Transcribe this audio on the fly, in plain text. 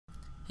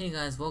Hey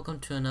guys, welcome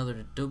to another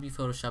Adobe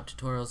Photoshop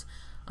tutorials.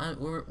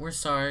 We're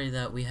sorry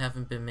that we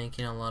haven't been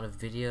making a lot of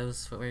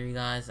videos for you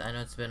guys. I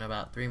know it's been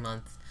about 3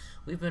 months.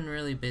 We've been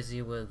really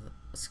busy with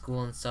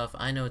school and stuff.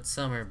 I know it's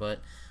summer, but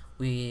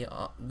we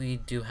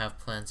do have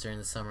plans during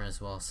the summer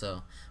as well,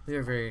 so we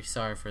are very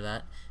sorry for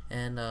that.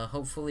 And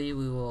hopefully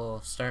we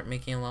will start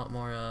making a lot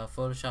more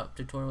Photoshop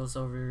tutorials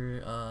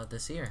over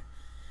this year.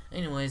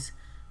 Anyways,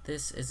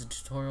 this is a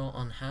tutorial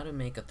on how to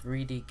make a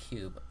 3D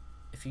cube.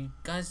 If you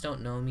guys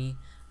don't know me,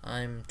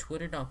 I'm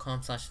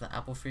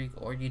twitter.com/theapplefreak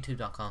or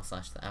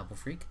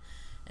youtube.com/theapplefreak,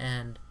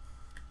 and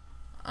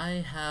I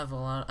had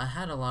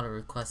a lot of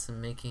requests in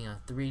making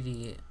a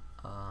 3D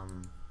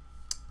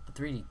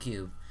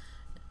cube.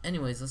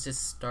 Anyways, let's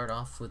just start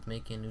off with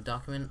making a new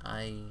document.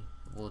 I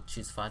will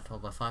choose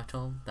 512 by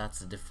 512. That's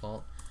the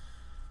default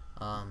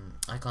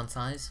icon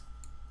size.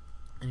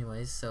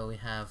 Anyways, so we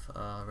have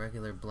a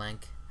regular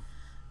blank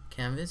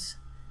canvas.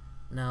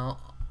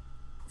 Now,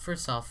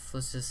 first off,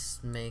 let's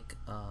just make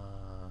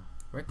a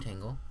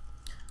rectangle,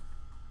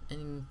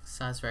 any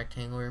size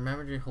rectangle.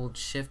 Remember to hold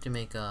shift to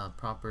make a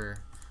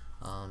proper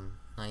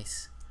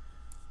nice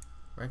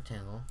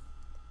rectangle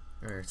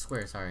or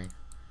square, sorry.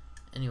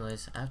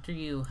 Anyways, after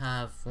you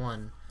have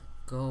one,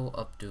 go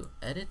up to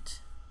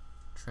edit,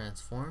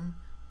 transform,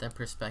 then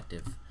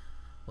perspective.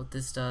 What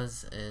this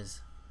does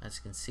is, as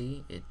you can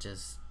see,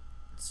 it's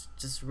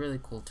just a really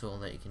cool tool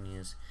that you can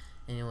use.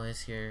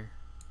 Anyways, here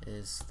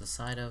is the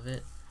side of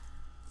it.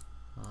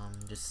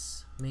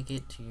 Just make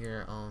it to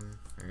your own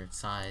or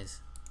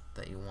size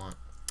that you want.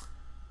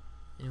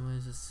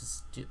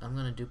 Anyways, I'm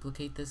going to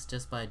duplicate this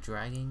just by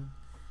dragging,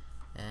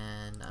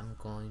 and I'm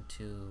going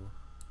to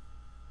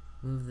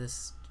move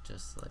this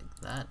just like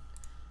that,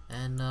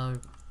 and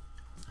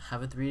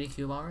have a 3D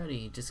cube already.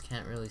 You just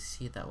can't really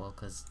see it that well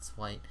because it's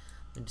white.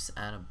 Let me just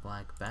add a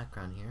black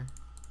background here.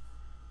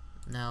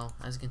 Now,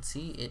 as you can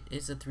see, it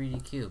is a 3D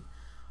cube.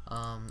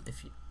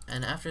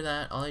 And after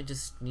that, all you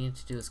just need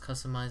to do is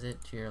customize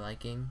it to your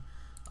liking.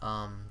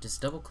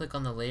 Just double click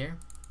on the layer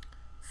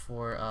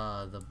for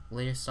the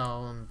layer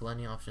style and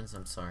blending options.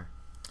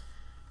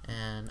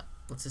 And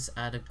let's just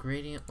add a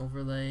gradient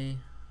overlay.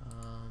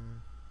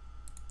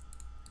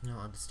 No,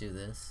 I'll just do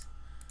this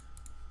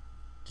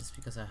just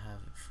because I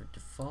have it for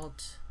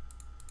default.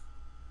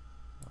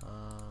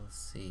 Let's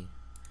see.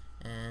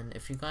 And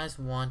if you guys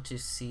want to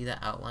see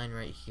the outline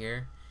right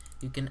here,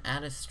 you can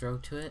add a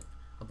stroke to it,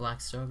 a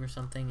black stroke or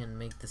something, and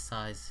make the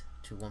size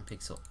to 1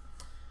 pixel.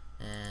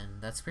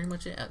 And that's pretty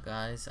much it,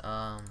 guys.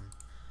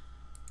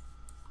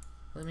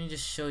 Let me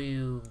just show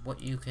you what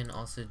you can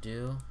also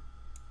do.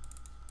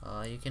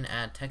 You can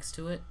add text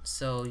to it.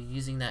 So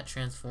using that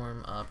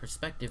transform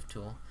perspective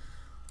tool,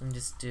 let me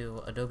just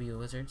do Adobe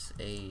Wizards,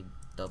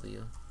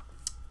 AW.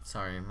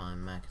 Sorry, my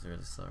Mac is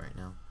really slow right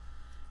now.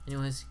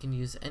 Anyways, you can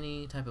use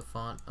any type of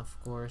font, of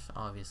course,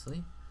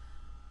 obviously.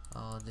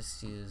 I'll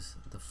just use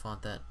the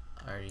font that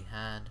I already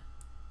had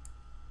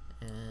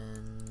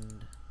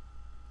and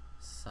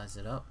size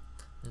it up.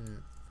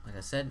 And like I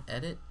said,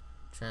 edit,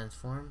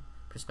 transform,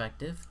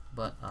 perspective,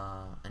 but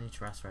I need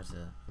to rasterize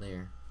the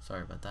layer.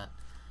 Sorry about that.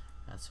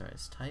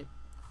 Rasterize type.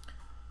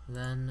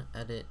 Then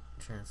edit,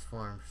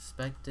 transform,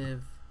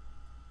 perspective.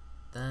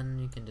 Then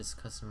you can just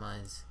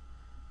customize,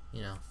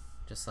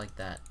 just like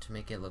that to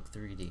make it look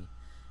 3D.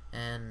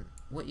 And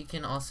what you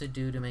can also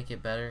do to make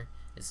it better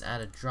is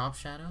add a drop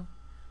shadow,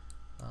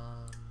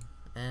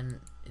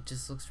 and it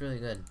just looks really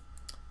good.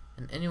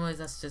 And anyways,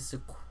 that's just a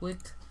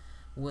quick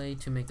way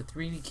to make a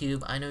 3D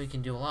cube. I know you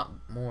can do a lot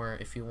more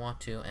if you want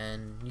to,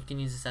 and you can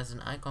use this as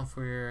an icon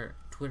for your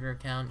Twitter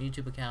account,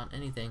 YouTube account,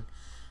 anything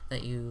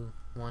that you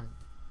want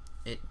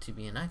it to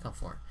be an icon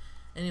for.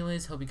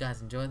 Anyways, hope you guys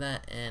enjoy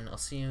that, and I'll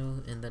see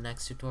you in the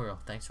next tutorial.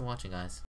 Thanks for watching, guys.